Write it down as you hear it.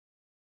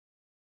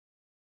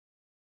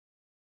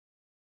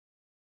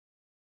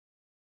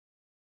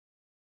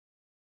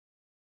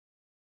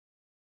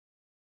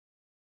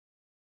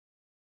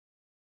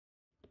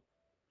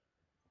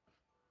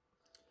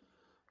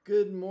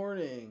Good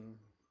morning.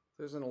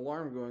 There's an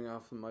alarm going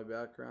off in my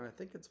background. I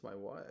think it's my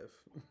wife.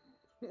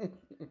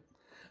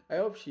 I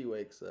hope she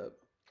wakes up.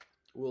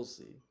 We'll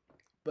see.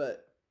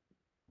 But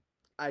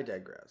I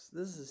digress.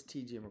 This is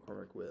TJ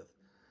McCormick with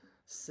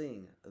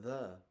Sing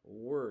the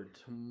Word.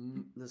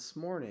 This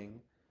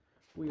morning,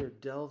 we are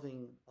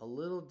delving a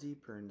little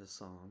deeper into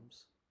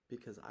Psalms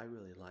because I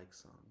really like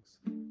songs.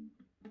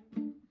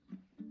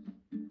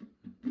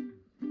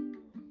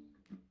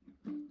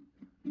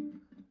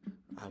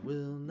 I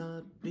will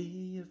not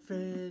be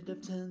afraid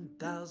of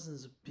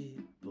 10,000s of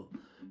people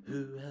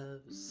who have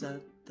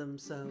set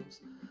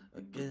themselves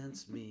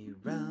against me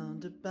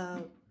round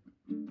about,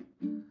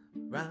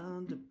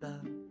 round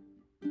about.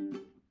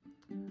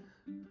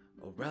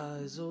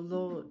 Arise, O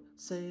Lord,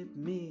 save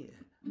me,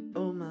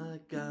 O my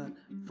God,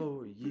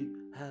 for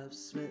you have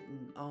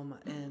smitten all my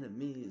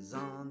enemies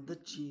on the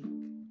cheek,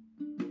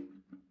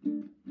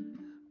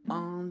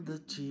 on the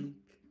cheek.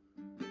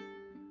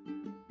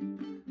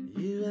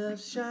 You have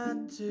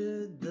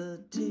shattered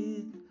the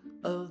teeth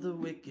of the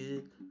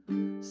wicked.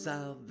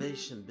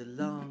 Salvation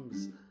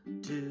belongs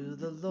to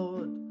the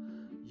Lord.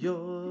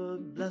 Your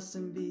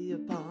blessing be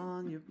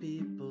upon your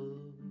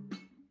people.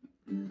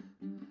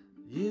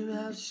 You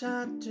have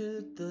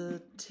shattered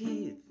the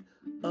teeth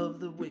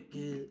of the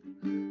wicked.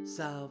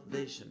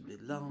 Salvation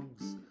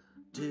belongs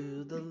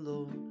to the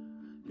Lord.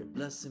 Your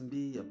blessing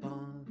be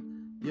upon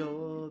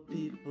your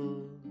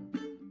people.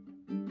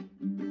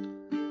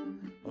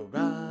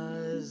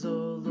 Arise,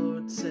 O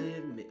Lord,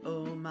 save me,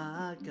 O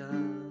my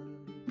God.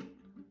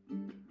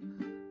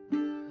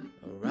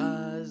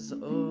 Arise,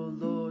 O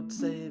Lord,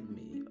 save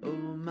me, O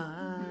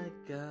my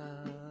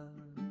God.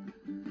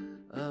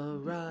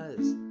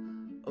 Arise,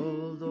 O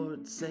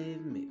Lord,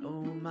 save me,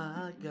 O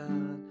my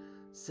God.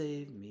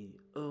 Save me,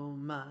 O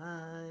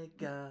my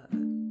God.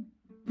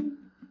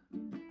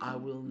 I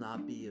will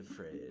not be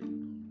afraid.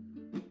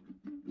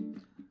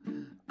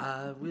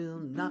 I will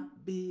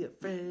not be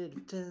afraid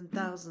of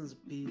 10,000s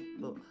of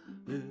people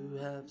who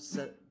have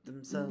set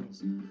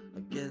themselves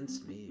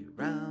against me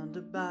round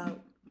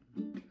about,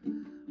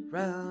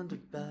 round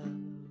about.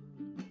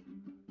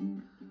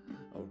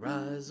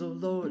 Arise, O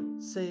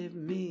Lord, save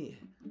me,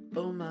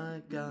 O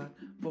my God,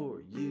 for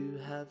you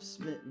have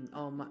smitten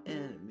all my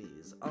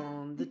enemies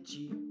on the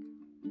cheek,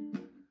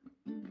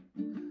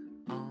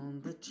 on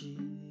the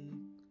cheek.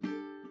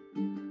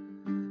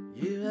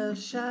 You have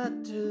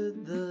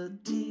shattered the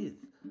teeth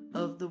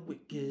of the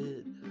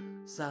wicked.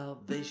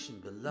 Salvation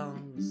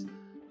belongs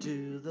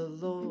to the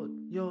Lord.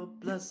 Your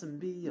blessing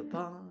be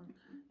upon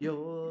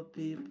your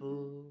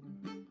people.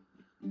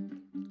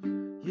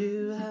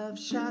 You have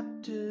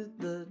shattered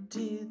the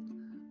teeth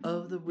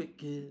of the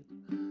wicked.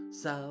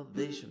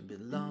 Salvation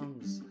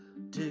belongs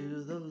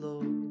to the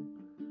Lord.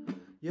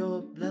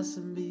 Your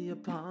blessing be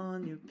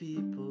upon your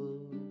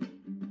people.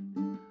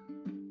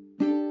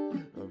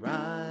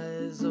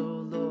 Arise, O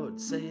Lord,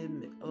 save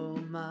me, O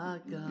my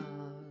God.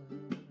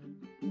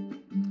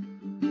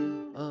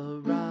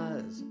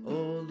 Arise,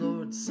 O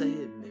Lord,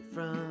 save me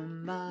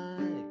from my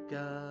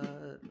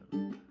God.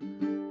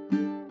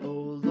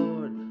 O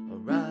Lord,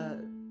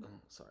 arise.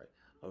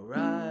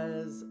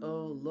 Arise,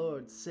 O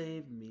Lord,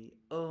 save me,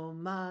 O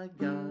my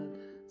God.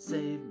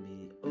 Save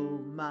me, O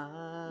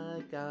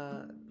my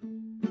God.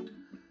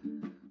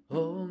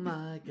 Oh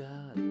my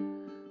God.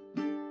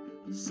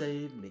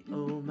 Save me,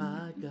 oh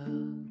my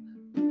God.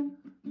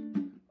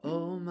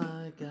 Oh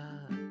my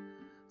God.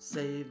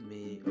 Save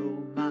me,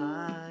 oh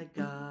my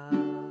God.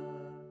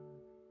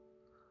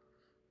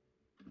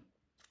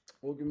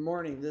 Well, good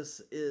morning.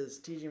 This is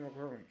TJ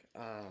McCormick.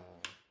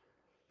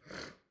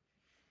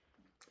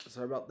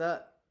 Sorry about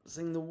that.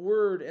 Sing the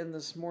word, and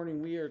this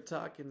morning we are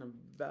talking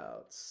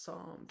about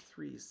Psalm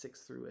 3,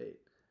 6 through 8.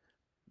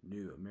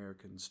 New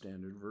American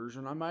Standard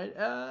Version, I might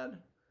add.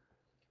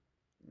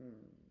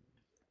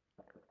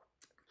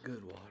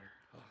 Good water.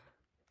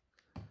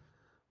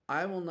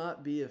 I will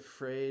not be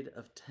afraid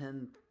of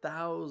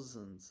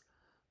 10,000s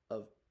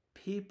of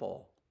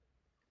people.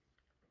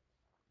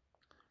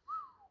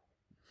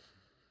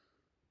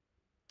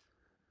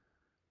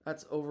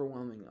 That's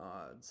overwhelming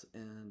odds.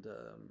 And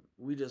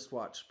we just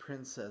watched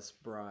Princess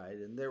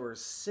Bride, and there were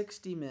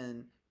 60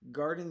 men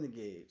guarding the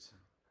gate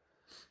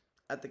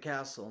at the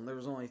castle, and there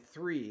was only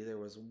three. There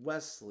was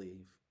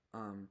Wesley,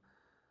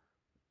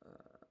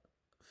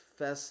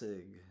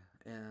 Fessig,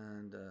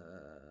 and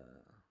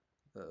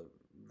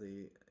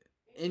the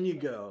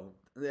Inigo.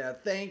 Yeah,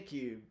 thank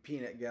you,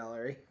 Peanut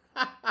Gallery.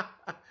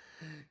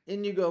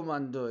 Inigo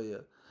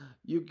Montoya,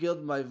 you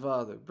killed my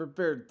father,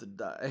 prepared to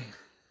die.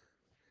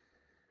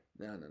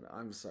 No.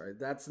 I'm sorry.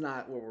 That's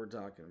not what we're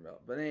talking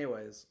about. But,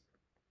 anyways,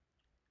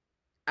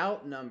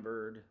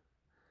 outnumbered,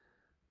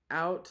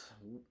 out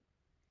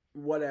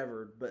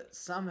whatever, but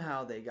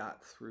somehow they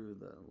got through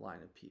the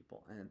line of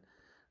people. And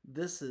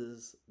this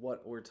is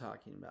what we're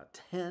talking about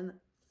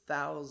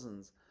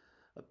 10,000s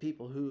of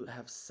people who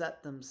have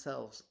set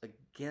themselves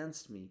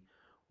against me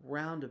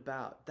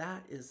roundabout.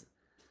 That is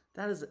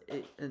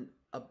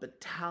a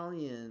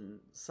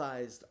battalion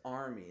sized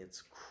army.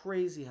 It's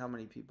crazy how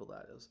many people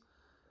that is.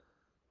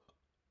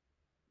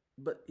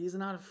 but he's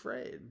not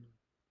afraid.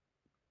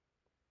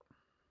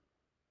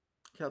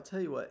 Okay, I'll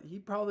tell you what, he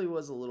probably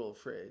was a little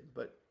afraid,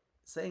 but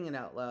saying it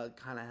out loud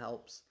kind of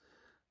helps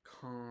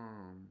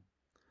calm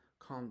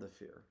calm the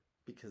fear,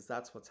 because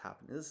that's what's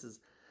happening. This is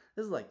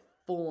like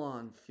full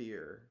on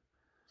fear,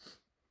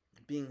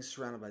 being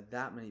surrounded by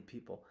that many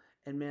people.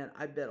 And man,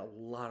 I bet a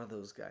lot of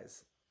those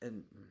guys,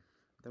 and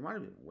there might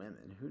have been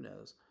women, who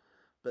knows,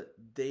 but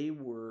they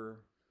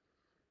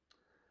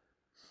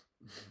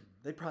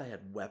probably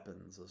had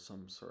weapons of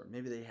some sort.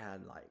 Maybe they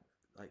had like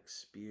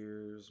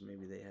spears,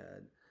 maybe they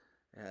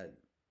had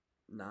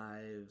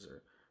knives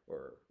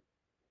or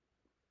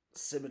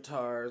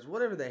scimitars,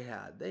 whatever they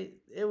had.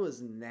 It was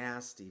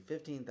nasty.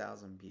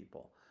 15,000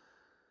 people.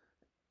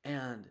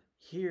 And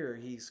here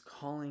he's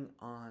calling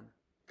on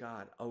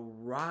God,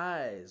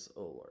 arise,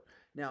 O Lord.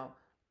 Now,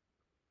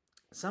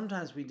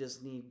 sometimes we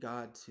just need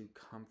God to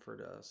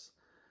comfort us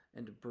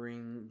and to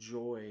bring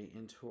joy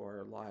into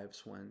our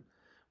lives when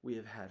we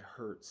have had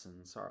hurts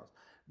and sorrows.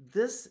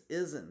 This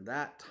isn't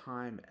that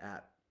time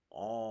at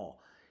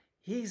all.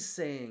 He's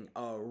saying,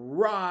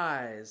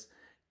 arise,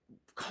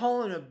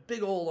 calling a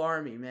big old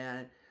army,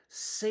 man.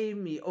 Save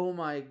me, oh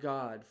my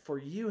God, for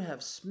you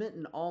have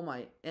smitten all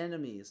my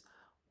enemies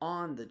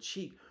on the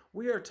cheek.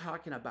 We are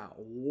talking about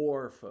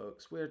war,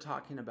 folks. We are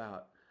talking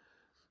about,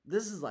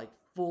 this is like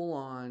full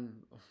on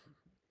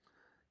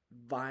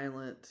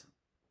violent,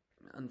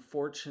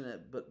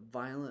 unfortunate, but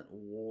violent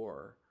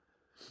war.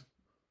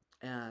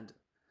 And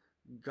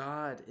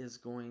God is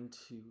going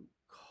to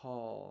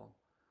call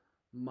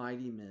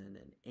mighty men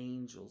and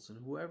angels and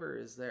whoever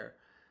is there,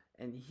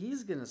 and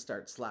he's going to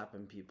start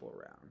slapping people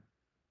around.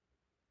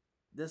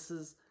 This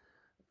is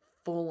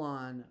full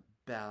on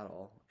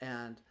battle.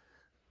 And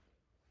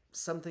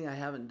something I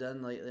haven't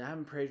done lately, I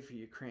haven't prayed for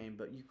Ukraine,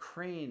 but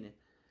Ukraine,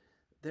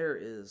 there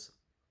is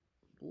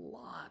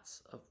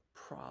lots of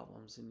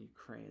problems in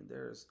Ukraine.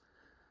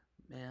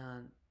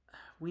 Man,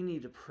 we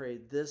need to pray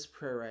this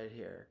prayer right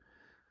here.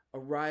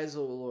 Arise,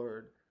 O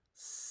Lord,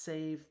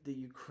 save the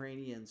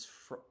Ukrainians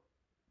from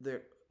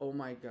their, oh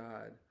my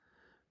God,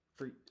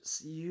 for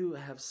you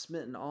have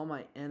smitten all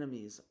my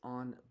enemies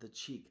on the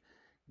cheek.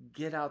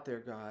 Get out there,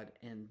 God,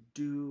 and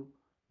do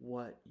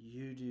what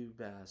you do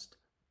best.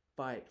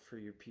 Fight for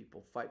your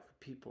people. Fight for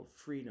people of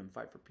freedom.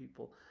 Fight for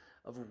people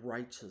of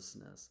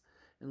righteousness.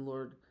 And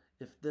Lord,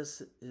 if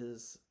this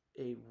is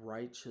a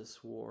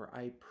righteous war,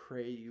 I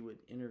pray you would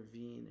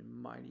intervene in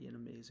mighty and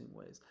amazing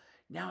ways.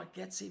 Now it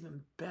gets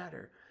even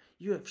better.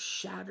 You have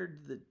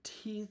shattered the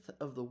teeth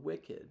of the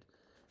wicked.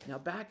 Now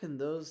back in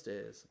those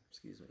days,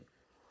 excuse me.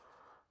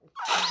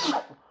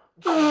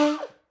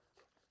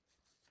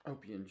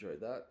 Hope you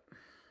enjoyed that.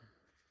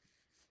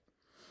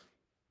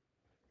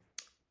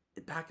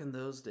 Back in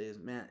those days,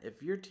 man,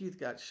 if your teeth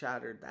got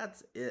shattered,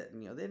 that's it.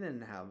 And, they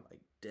didn't have like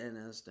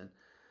dentists and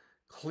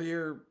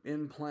clear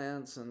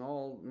implants and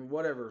all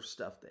whatever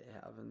stuff they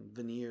have and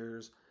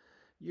veneers.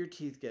 Your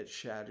teeth get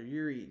shattered,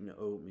 you're eating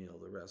oatmeal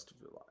the rest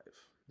of your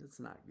life. It's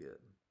not good.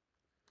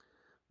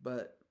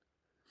 But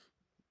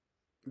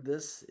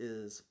this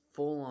is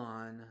full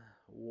on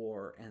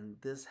war, and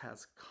this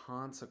has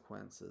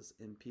consequences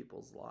in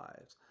people's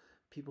lives.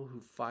 People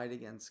who fight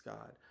against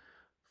God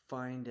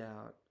find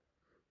out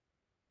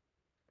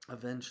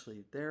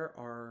eventually there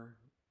are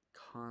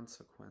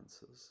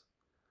consequences.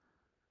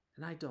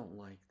 And I don't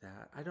like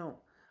that. I don't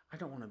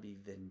want to be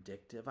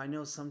vindictive. I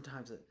know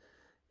sometimes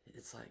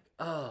it's like,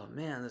 oh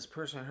man, this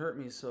person hurt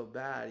me so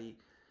bad.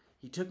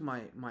 He took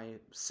my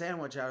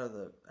sandwich out of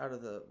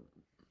the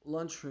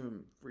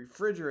lunchroom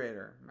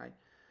refrigerator. And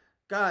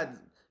God,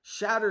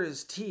 shatter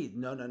his teeth.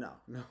 No.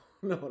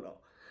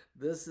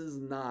 This is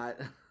not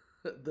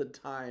the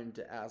time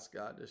to ask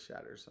God to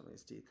shatter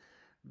somebody's teeth.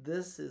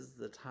 This is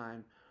the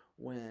time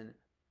when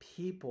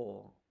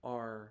people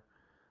are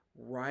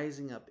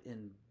rising up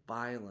in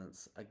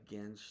violence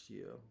against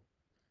you.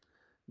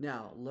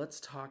 Now, let's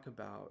talk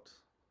about,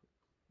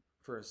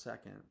 for a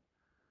second,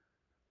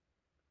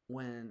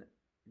 when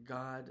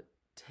God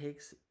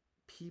takes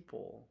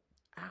people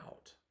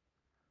out.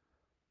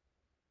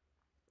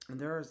 And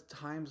there are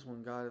times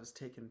when God has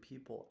taken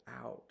people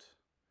out.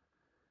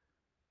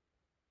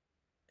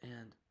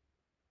 And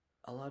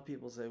a lot of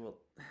people say, well,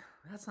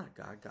 that's not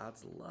God.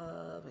 God's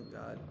love, and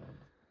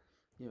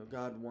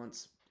God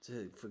wants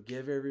to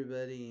forgive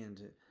everybody. And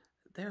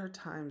there are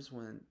times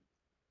when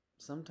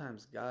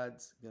sometimes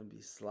God's going to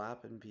be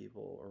slapping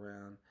people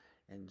around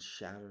and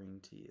shattering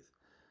teeth.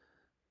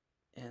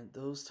 And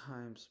those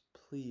times,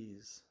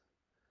 please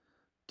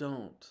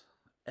don't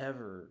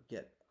ever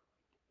get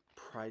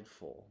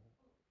prideful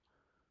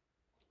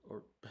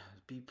or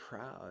be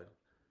proud.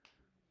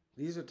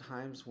 These are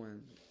times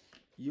when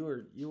you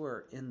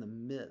are in the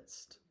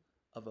midst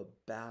of a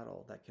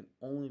battle that can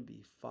only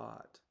be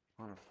fought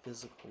on a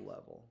physical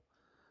level.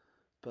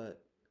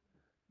 But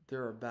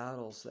there are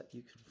battles that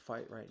you can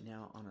fight right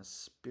now on a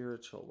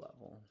spiritual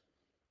level.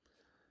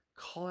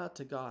 Call out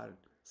to God.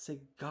 Say,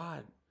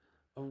 God,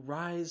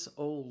 arise,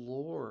 O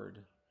Lord.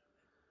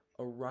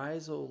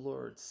 Arise, O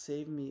Lord.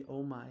 Save me,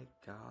 O my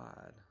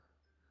God.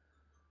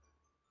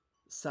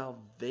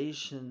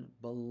 Salvation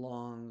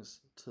belongs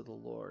to the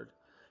Lord.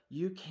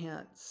 You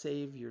can't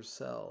save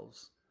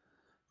yourselves.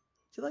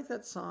 Do you like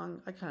that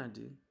song? I kind of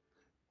do.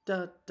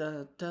 Da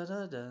da da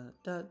da da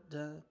da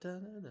da da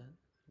da.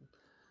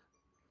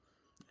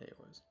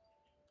 Anyways,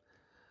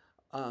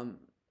 um,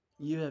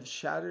 you have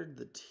shattered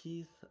the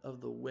teeth of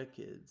the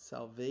wicked.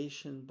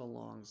 Salvation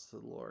belongs to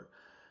the Lord.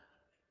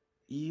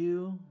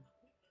 You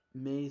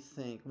may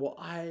think, well,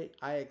 I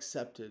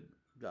accepted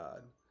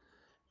God,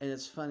 and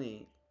it's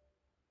funny.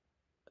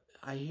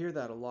 I hear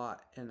that a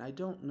lot, and I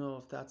don't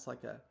know if that's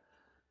like a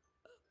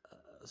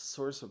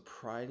source of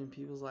pride in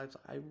people's lives.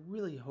 I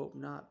really hope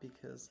not,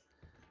 because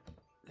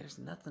there's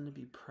nothing to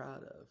be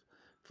proud of.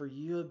 For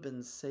you have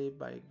been saved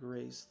by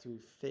grace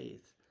through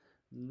faith,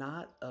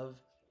 not of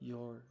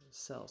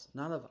yourselves,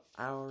 not of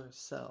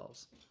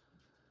ourselves.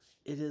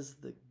 It is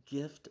the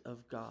gift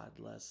of God,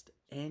 lest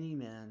any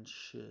man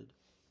should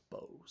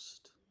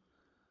boast.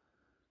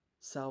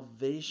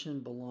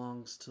 Salvation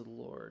belongs to the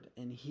Lord,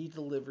 and he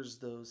delivers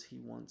those he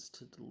wants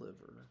to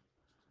deliver.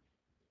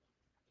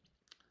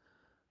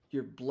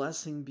 Your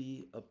blessing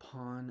be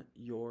upon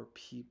your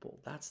people.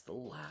 That's the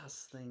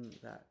last thing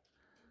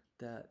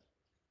that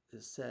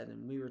is said.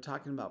 And we were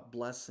talking about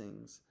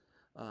blessings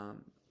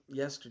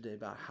yesterday,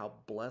 about how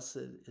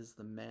blessed is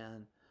the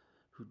man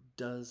who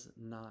does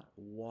not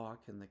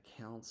walk in the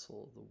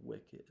counsel of the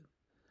wicked,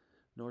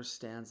 nor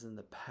stands in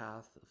the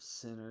path of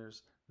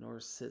sinners, nor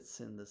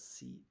sits in the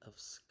seat of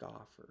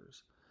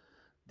scoffers.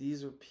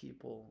 These are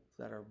people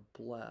that are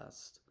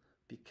blessed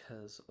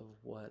because of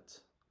what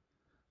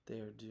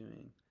they are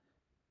doing.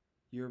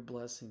 Your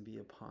blessing be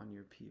upon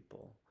your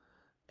people.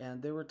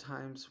 And there were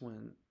times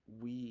when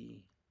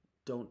we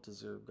don't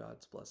deserve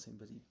God's blessing,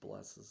 but he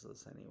blesses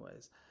us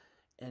anyways.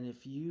 And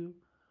if you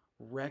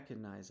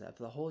recognize that, if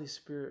the Holy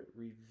Spirit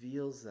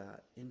reveals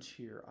that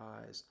into your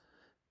eyes,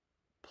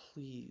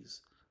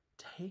 please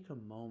take a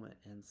moment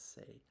and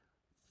say,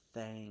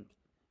 thank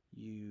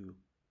you,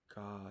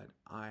 God.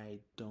 I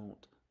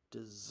don't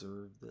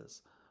deserve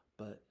this,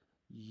 but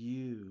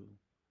you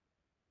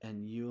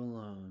and you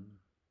alone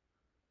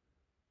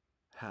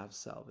have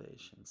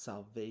salvation.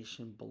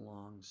 Salvation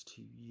belongs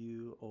to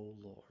you, O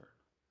Lord.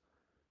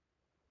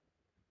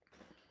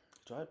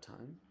 Do I have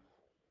time?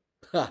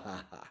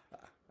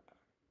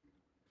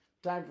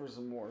 Time for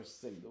some more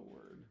Sing the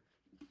Word.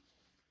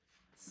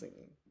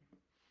 Singing.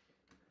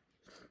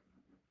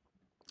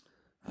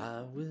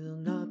 I will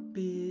not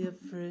be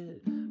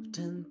afraid of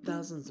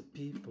 10,000s of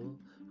people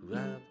who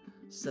have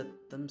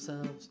set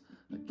themselves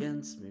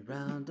against me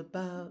round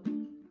about,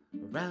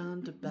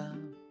 round about.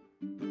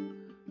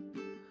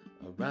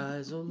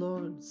 Arise, O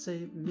Lord,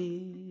 save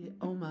me,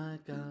 O my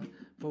God,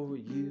 for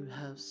you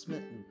have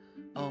smitten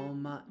all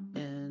my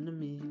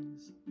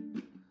enemies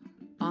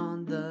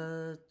on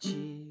the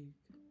cheek.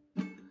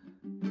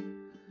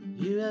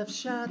 You have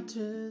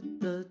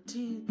shattered the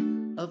teeth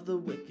of the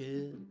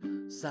wicked.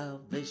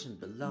 Salvation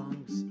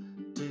belongs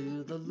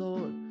to the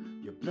Lord.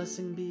 Your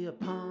blessing be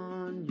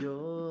upon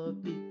your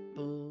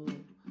people.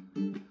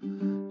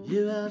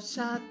 You have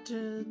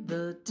shattered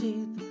the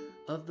teeth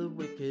of the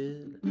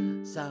wicked.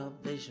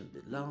 Salvation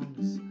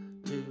belongs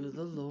to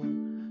the Lord.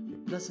 Your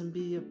blessing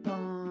be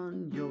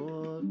upon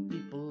your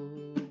people.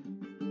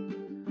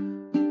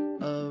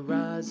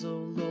 Arise, O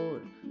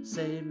Lord,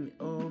 save me,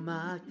 O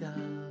my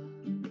God.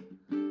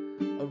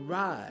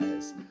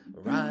 Arise,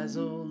 arise,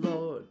 O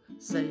Lord,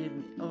 save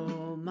me,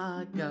 O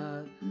my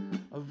God.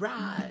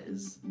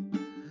 Arise,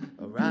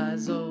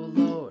 arise, O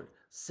Lord,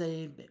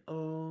 save me,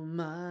 O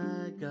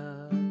my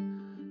God.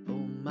 O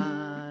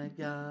my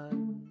God,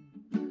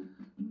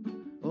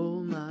 O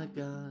my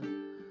God,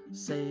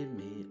 save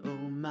me, O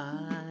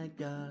my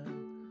God.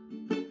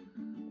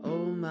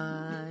 O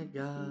my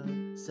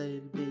God,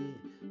 save me,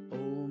 O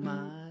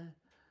my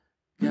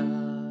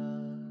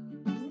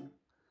God.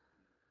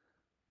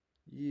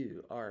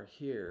 You are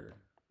here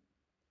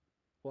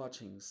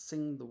watching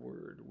Sing the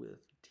Word with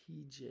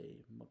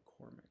TJ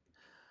McCormick.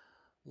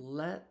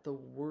 Let the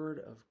word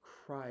of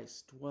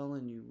Christ dwell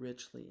in you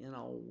richly in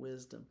all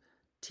wisdom,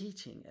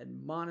 teaching,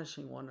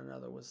 admonishing one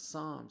another with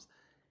psalms,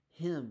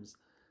 hymns,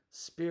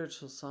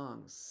 spiritual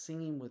songs,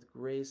 singing with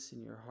grace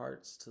in your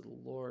hearts to the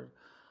Lord.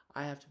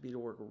 I have to be to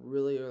work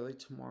really early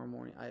tomorrow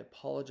morning. I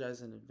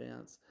apologize in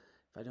advance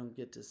if I don't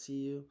get to see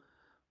you,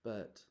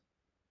 but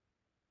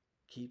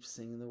keep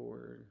singing the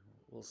word.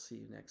 We'll see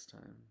you next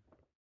time.